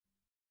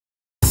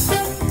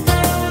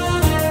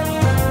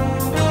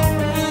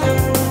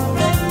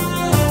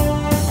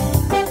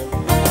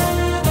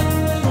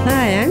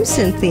I'm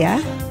Cynthia.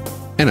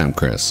 And I'm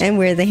Chris. And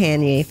we're the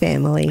Hanier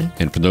Family.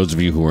 And for those of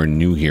you who are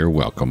new here,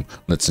 welcome.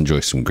 Let's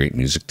enjoy some great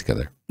music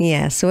together.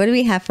 Yeah, so what do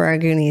we have for our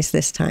Goonies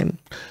this time?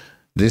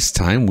 This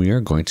time we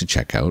are going to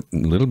check out a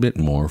little bit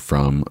more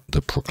from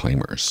the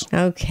Proclaimers.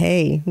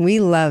 Okay, we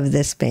love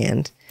this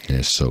band.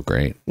 It's so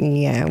great.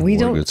 Yeah, we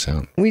don't. Good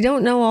sound. We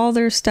don't know all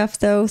their stuff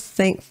though,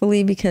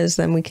 thankfully, because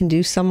then we can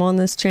do some on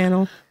this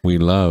channel. We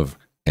love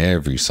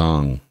every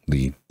song,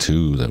 the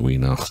two that we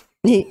know.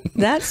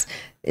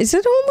 Is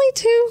it only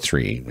two?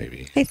 Three,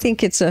 maybe. I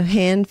think it's a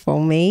handful,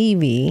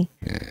 maybe.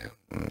 Yeah.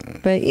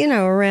 But,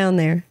 around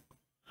there.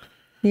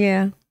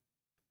 Yeah.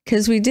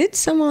 Because we did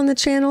some on the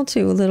channel,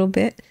 too, a little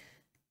bit.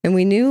 And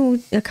we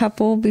knew a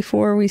couple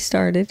before we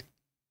started.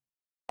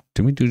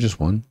 Did we do just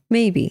one?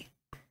 Maybe.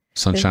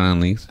 Sunshine on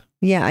Leith?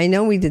 Yeah, I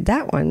know we did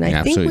that one.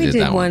 I think we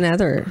did one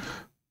other.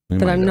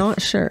 But I'm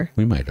not sure.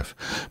 We might have.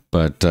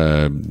 But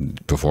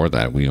before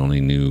that, we only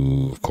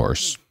knew, of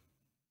course,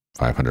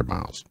 500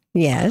 Miles.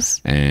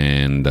 Yes.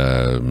 And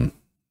the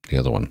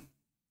other one,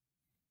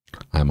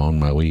 I'm on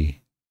my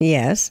way.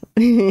 Yes,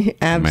 absolutely.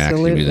 I might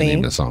actually be the name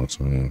of the song,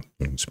 so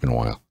it's been a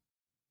while.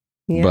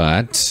 Yeah.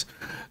 But,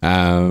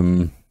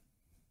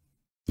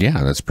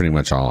 yeah, that's pretty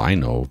much all I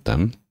know of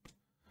them.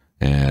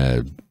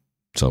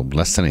 So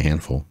less than a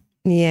handful.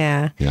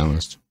 Yeah. To be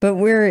honest. But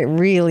we're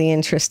really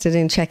interested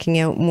in checking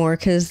out more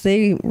because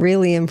they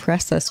really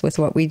impress us with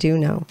what we do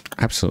know.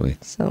 Absolutely.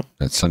 So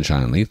that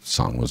Sunshine and Leith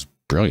song was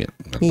brilliant.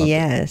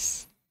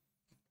 Yes.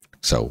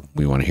 So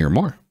we want to hear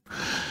more.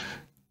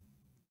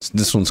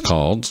 This one's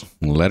called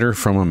Letter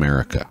from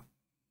America.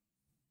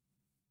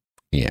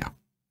 Yeah.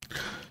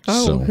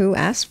 Oh, so, who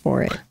asked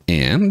for it?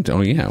 And, oh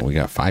yeah, we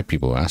got 5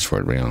 people who asked for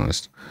it, to be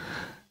honest.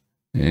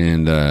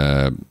 And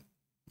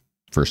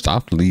first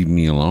off, Leave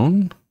Me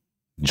Alone,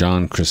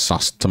 John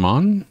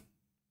Chrysostomon,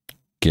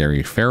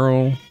 Gary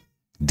Farrell,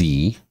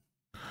 D,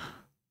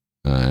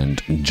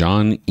 and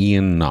John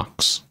Ian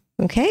Knox.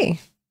 Okay.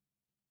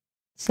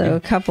 So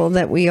a couple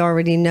that we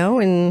already know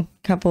and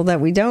a couple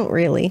that we don't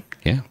really.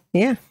 Yeah.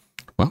 Yeah.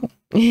 Well,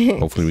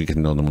 hopefully we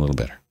can know them a little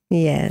better.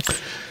 Yes.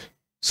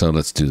 So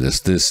let's do this.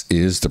 This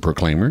is the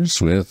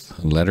Proclaimers with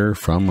Letter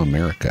from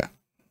America.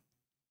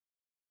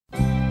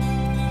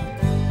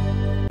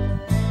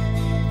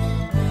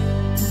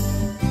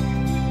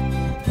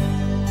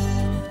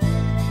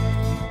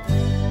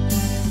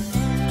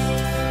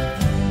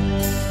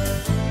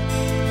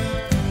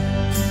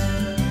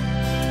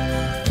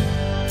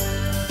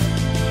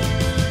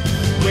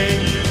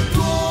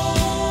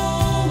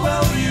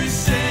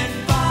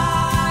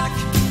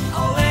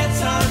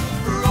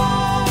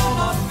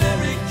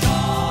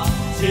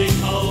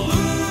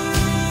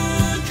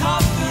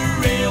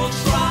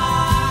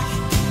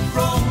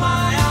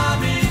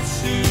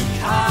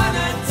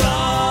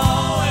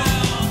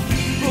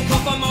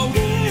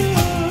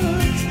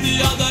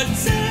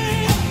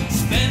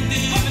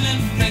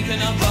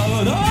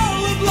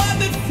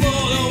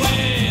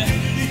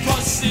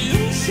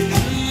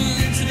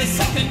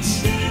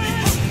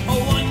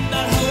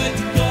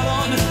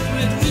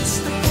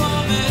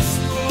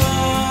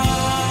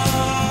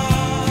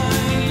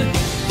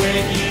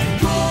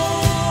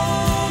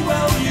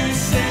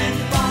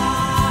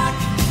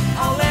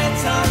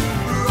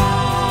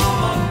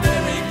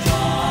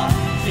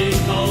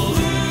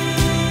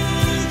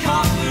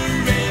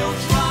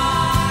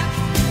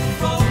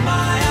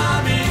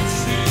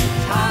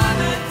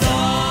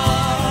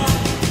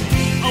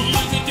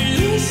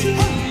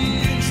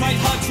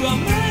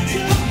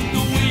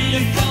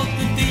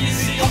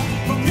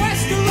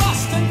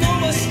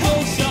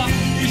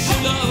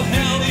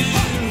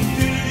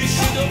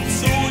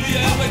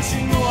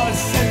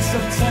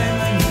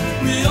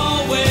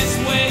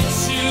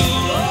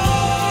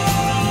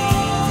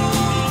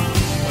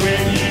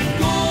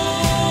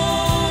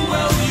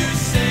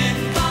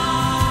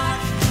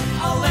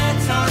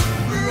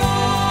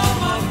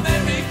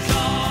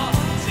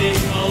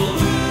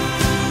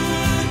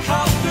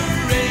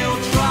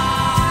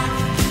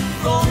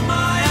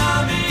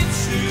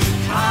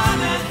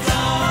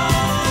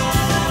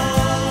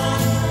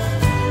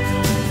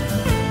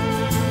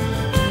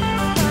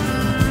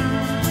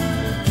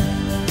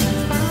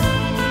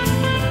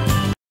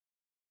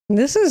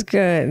 This is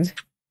good.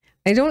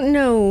 I don't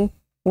know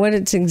what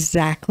it's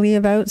exactly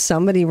about.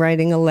 Somebody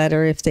writing a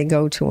letter. If they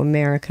go to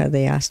America,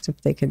 they asked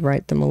if they could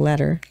write them a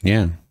letter.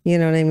 Yeah. You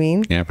know what I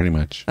mean? Yeah, pretty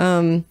much.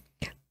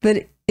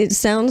 But it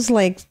sounds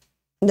like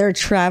they're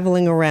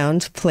traveling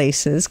around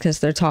places because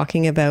they're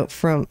talking about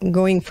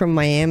going from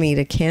Miami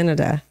to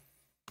Canada.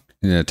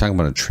 Yeah, talking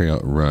about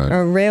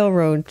a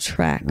railroad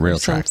track or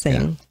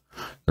something.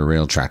 Yeah. The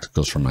rail track that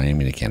goes from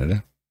Miami to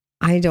Canada.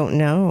 I don't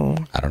know.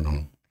 I don't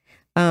know.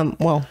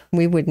 Well,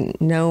 we wouldn't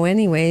know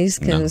anyways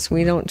because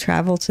we don't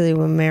travel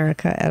to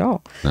America at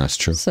all. That's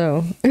true.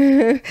 So,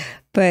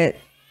 but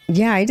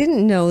yeah, I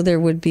didn't know there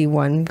would be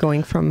one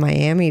going from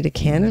Miami to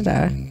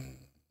Canada.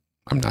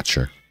 I'm not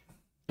sure.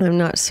 I'm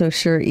not so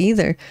sure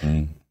either.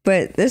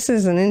 But this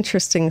is an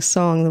interesting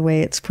song, the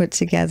way it's put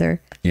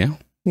together. Yeah.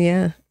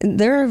 Yeah.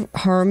 Their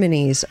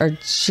harmonies are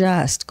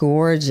just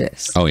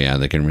gorgeous. Oh, yeah.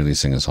 They can really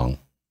sing a song.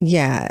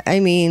 Yeah. I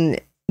mean,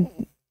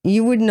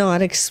 you would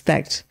not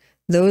expect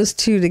those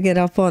two to get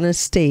up on a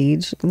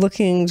stage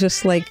looking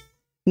just like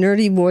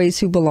nerdy boys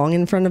who belong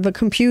in front of a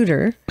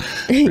computer.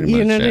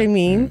 You know what I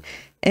mean? Yeah.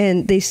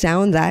 And they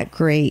sound that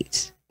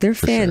great. They're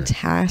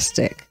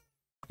fantastic. Sure.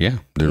 Yeah.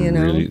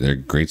 They're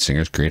great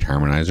singers, great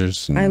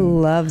harmonizers. I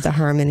love the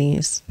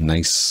harmonies.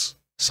 Nice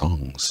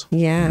songs.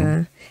 Yeah. You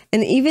know?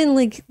 And even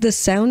like the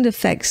sound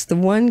effects, the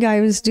one guy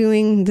was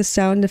doing the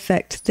sound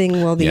effect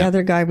thing while the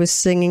other guy was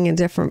singing a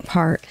different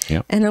part.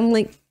 Yep. And I'm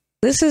like,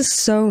 this is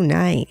so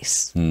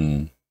nice.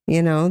 You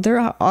know,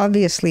 they're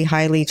obviously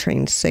highly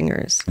trained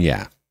singers.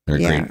 Yeah. They're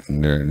great.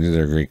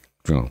 They're great,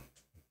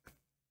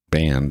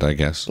 band, I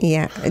guess.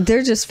 Yeah.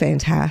 They're just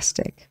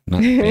fantastic.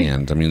 Not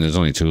band. I mean, there's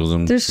only two of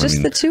them. There's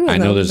just the two of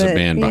them. I know there's a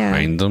band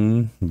behind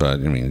them, but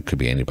I mean, it could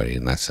be anybody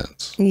in that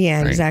sense.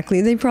 Yeah, right? Exactly.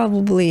 They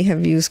probably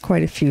have used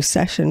quite a few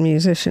session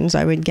musicians,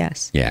 I would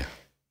guess. Yeah.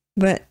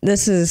 But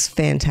this is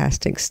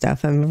fantastic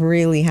stuff. I'm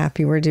really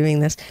happy we're doing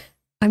this.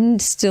 I'm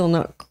still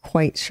not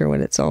quite sure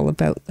what it's all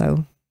about,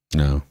 though.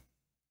 No.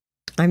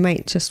 I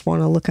might just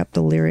want to look up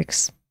the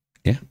lyrics.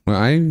 Yeah. Well,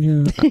 I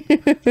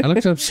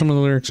looked up some of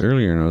the lyrics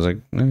earlier and I was like,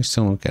 I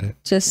still don't get it.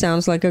 Just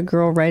sounds like a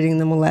girl writing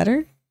them a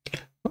letter?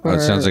 Or,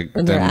 it sounds like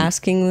they're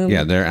asking them?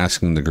 Yeah, they're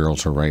asking the girl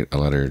to write a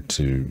letter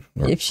to,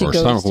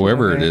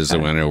 whoever it is that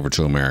went over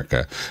to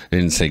America. They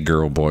didn't say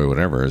girl, boy,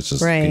 whatever. It's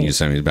just, can you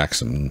send me back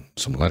some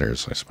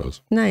letters, I suppose.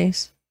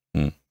 Nice.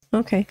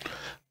 Okay.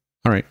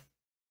 All right.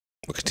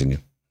 We'll continue.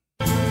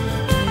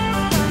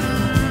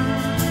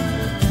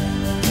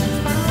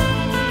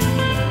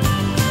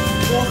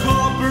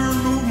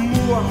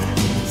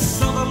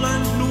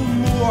 Sutherland no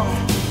more,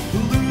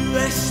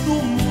 Lewis no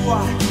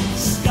more,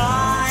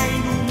 Skye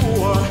no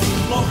more,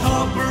 Loch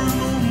Harbour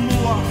no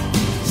more,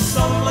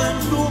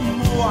 Sutherland no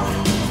more,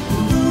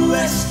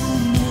 Lewis no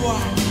more,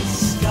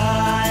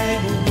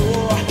 Skye no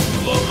more,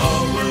 Loch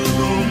Harbour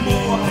no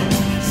more,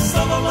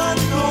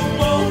 Sutherland no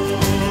more,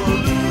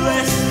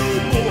 Lewis no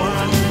more,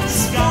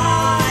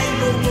 Skye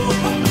no more.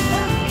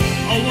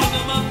 I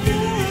wonder my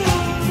feeling,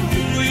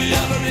 we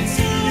ever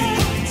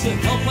intended to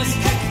help us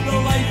kick the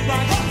life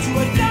back to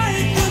a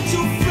dying good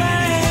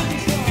friend.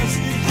 'Cause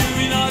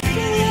doing our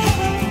bit,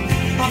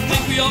 I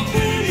think we all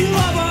really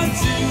love our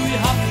due. We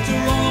have to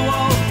roll a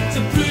wall to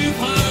prove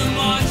how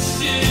much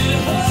it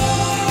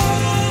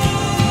hurts.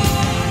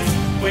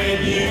 When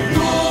you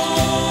go,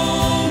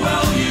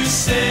 will you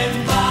send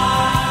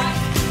back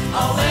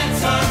a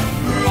letter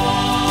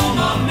from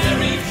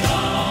America?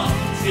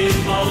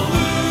 Take a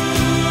look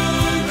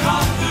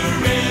at the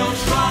rail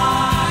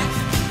track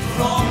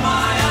from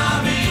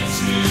Miami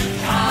to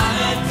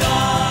Canada.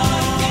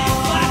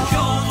 Back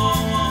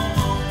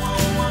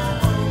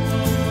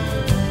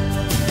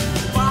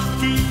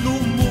Bathgate no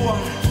more,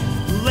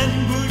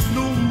 Linwood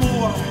no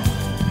more,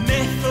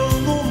 Methil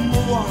no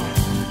more,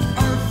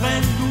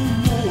 Irvine no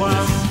more.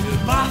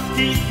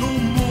 Bathgate no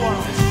more,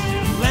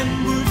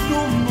 Linwood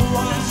no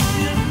more,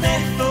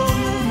 Methil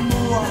no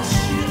more,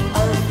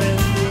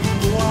 Irvine no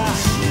more.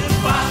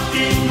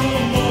 Bathgate no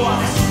more,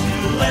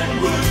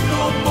 Linwood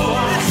no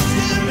more,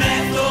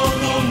 Methil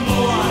no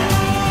more,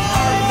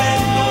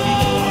 Irvine no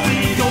more. We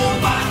go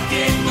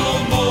Bathgate no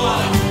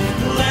more,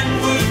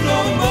 Linwood no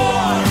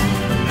more,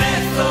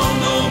 Methil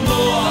no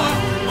more,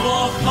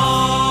 Loch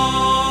Harbour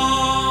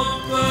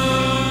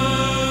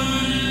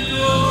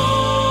no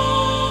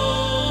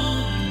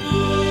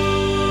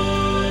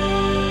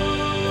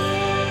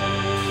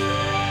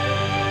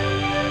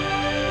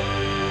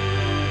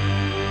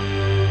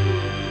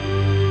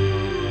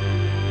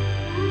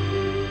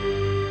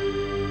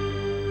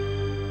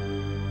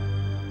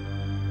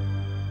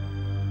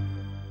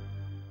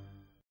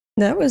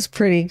That was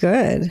pretty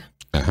good.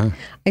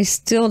 I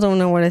still don't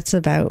know what it's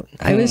about.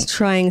 I was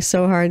trying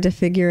so hard to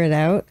figure it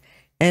out,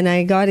 and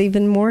I got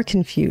even more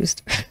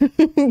confused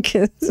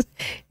because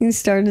you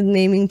started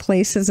naming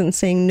places and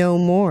saying no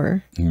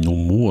more. No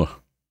more.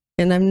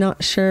 And I'm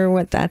not sure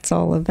what that's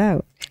all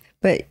about.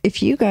 But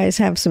if you guys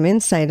have some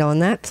insight on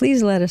that,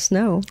 please let us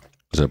know.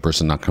 Is that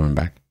person not coming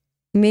back?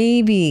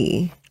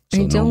 Maybe.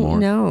 So I don't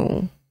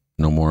know.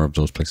 No more of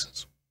those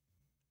places.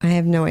 I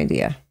have no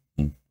idea.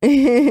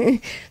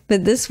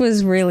 But this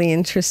was really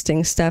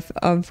interesting stuff,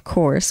 of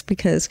course,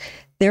 because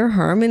their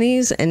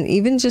harmonies, and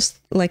even just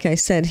like I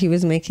said, he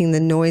was making the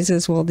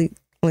noises while the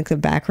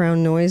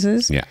background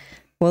noises. Yeah.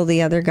 While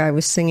the other guy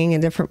was singing a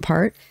different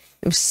part.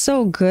 It was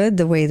so good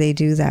the way they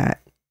do that.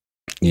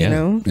 Yeah. You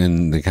know?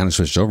 And they kind of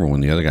switched over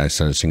when the other guy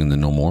started singing the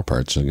no more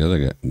parts. So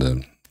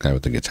the guy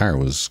with the guitar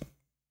was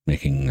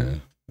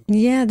making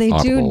yeah, they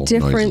do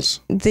different noises.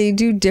 They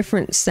do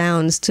different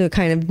sounds to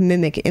kind of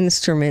mimic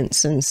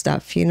instruments and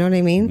stuff, you know what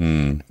I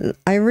mean?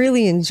 I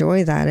really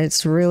enjoy that.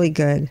 It's really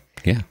good.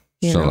 Yeah.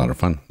 It's a lot of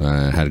fun.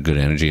 Had a good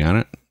energy on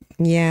it.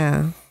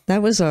 Yeah.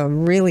 That was a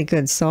really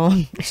good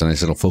song. It's a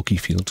nice little folky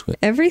feel to it.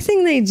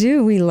 Everything they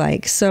do we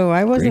like, so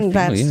I wasn't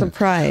that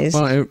surprised.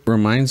 Well, it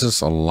reminds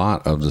us a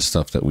lot of the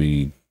stuff that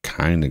we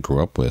kind of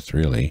grew up with,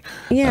 really.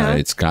 Yeah.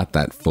 It's got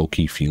that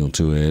folky feel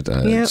to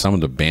it. Some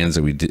of the bands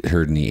that we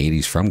heard in the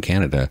 80s from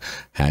Canada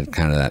had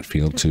kind of that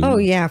feel too. Oh,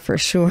 yeah, for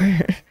sure.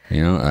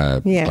 You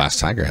know, Glass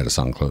Tiger had a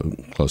song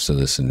close to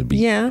this in the beat.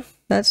 Yeah,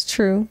 that's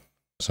true.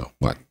 So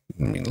what?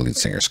 I mean, the lead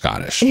singer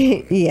Scottish.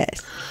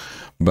 Yes.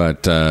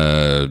 But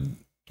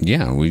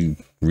yeah, we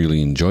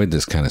really enjoyed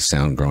this kind of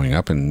sound growing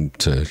up, and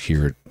to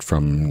hear it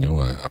from, you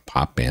know, a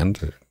pop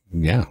band,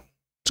 yeah,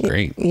 it's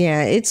great.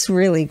 Yeah, it's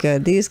really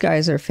good. These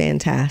guys are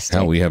fantastic.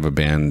 Hell, we have a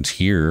band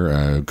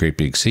here, Great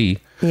Big Sea.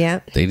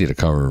 Yeah. They did a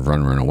cover of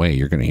Run, Run Away.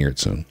 You're going to hear it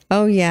soon.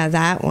 Oh, yeah,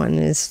 that one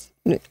is,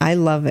 I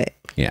love it.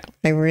 Yeah.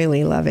 I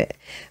really love it.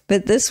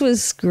 But this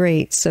was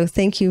great. So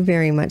thank you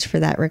very much for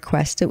that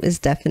request. It was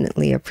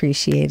definitely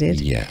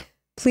appreciated. Yeah.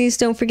 Please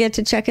don't forget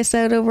to check us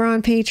out over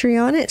on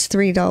Patreon. It's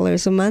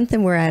 $3 a month,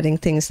 and we're adding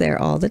things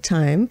there all the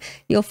time.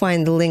 You'll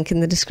find the link in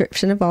the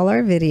description of all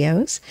our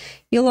videos.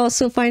 You'll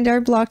also find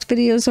our blocked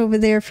videos over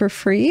there for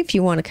free. If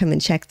you want to come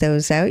and check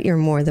those out, you're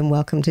more than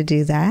welcome to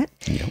do that.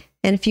 Yep.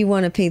 And if you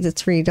want to pay the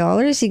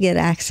 $3, you get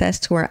access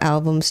to our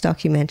albums,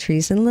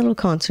 documentaries, and little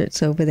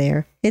concerts over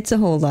there. It's a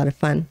whole lot of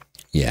fun.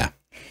 Yeah.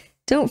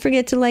 Don't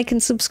forget to like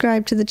and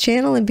subscribe to the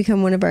channel and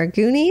become one of our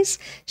Goonies.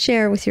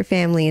 Share with your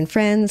family and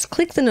friends.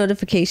 Click the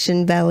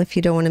notification bell if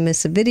you don't want to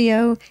miss a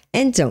video.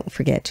 And don't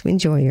forget to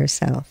enjoy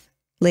yourself.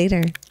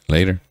 Later.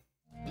 Later.